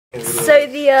So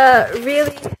the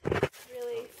really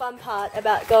fun part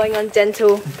about going on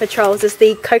dental patrols is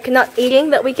the coconut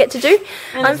eating that we get to do.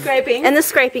 And the scraping. And the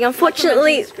scraping.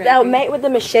 Unfortunately, our mate with the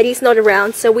machete's not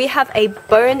around, so we have a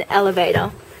bone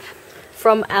elevator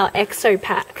from our exo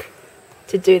pack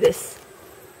to do this.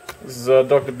 This is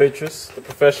Dr. Beatrice, the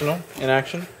professional, in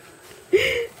action.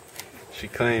 She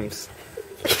claims.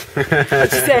 What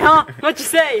you say, huh? What you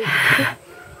say? Yeah,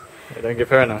 don't give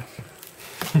her a knife.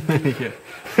 Yeah.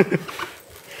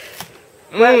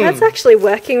 Well, that's actually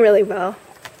working really well.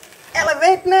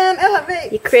 Elevate, man,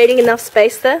 elevate. You're creating enough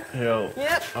space there? Yeah.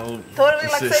 Yep. I'll Totally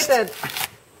assist. laxated.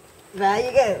 There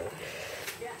you go.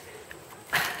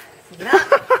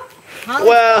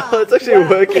 Wow, it's actually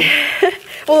working.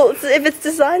 Well, if it's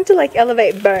designed to like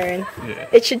elevate bone, Yeah.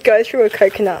 it should go through a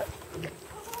coconut.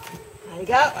 There you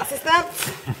go, assistant.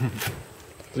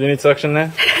 Do you need suction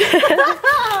there?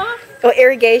 Or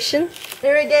irrigation.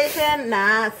 Irrigation,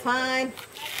 nah, it's fine.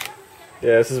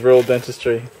 Yeah, this is real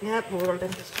dentistry. Yep, rural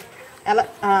dentistry.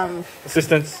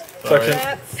 Assistance, suction,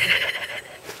 Yep.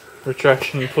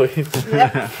 retraction, please.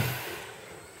 Yep.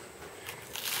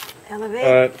 Elevate.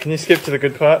 Alright, can you skip to the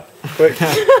good part, quick?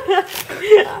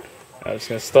 I'm just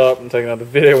gonna stop and take another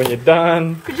video when you're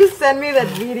done. Could you send me that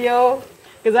video?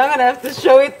 Because I'm gonna have to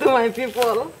show it to my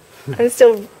people. I'm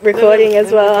still recording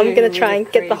as well. I'm going to try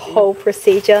and get the whole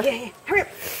procedure. Yeah, hurry up.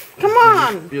 Come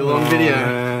on. Be a long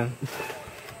video.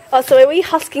 Oh, so are we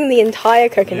husking the entire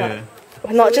coconut? Yeah.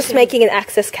 We're not just making an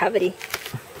access cavity.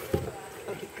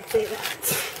 Say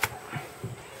that.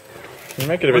 Can you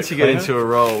make it a Once bit you get cleaner? into a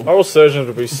roll. Oral surgeons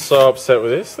would be so upset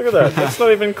with this. Look at that. That's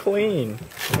not even clean.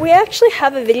 We actually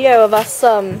have a video of us,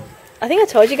 I think I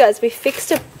told you guys, we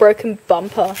fixed a broken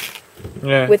bumper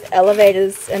Yeah. with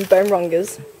elevators and bone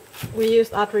rongers. We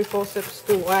used artery forceps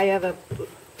to wire the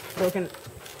broken.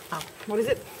 What is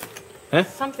it? Huh?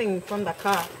 Something from the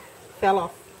car fell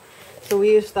off. So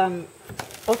we used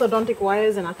orthodontic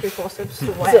wires and artery forceps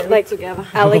to wire it like it together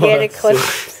alligator that's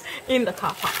clips? in the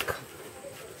car park.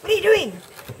 What are you doing?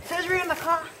 Surgery in the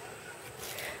car.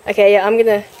 Okay, yeah, I'm going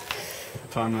to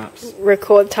Time lapse.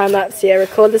 record time lapse. Yeah,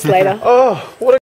 record this later. Oh, what a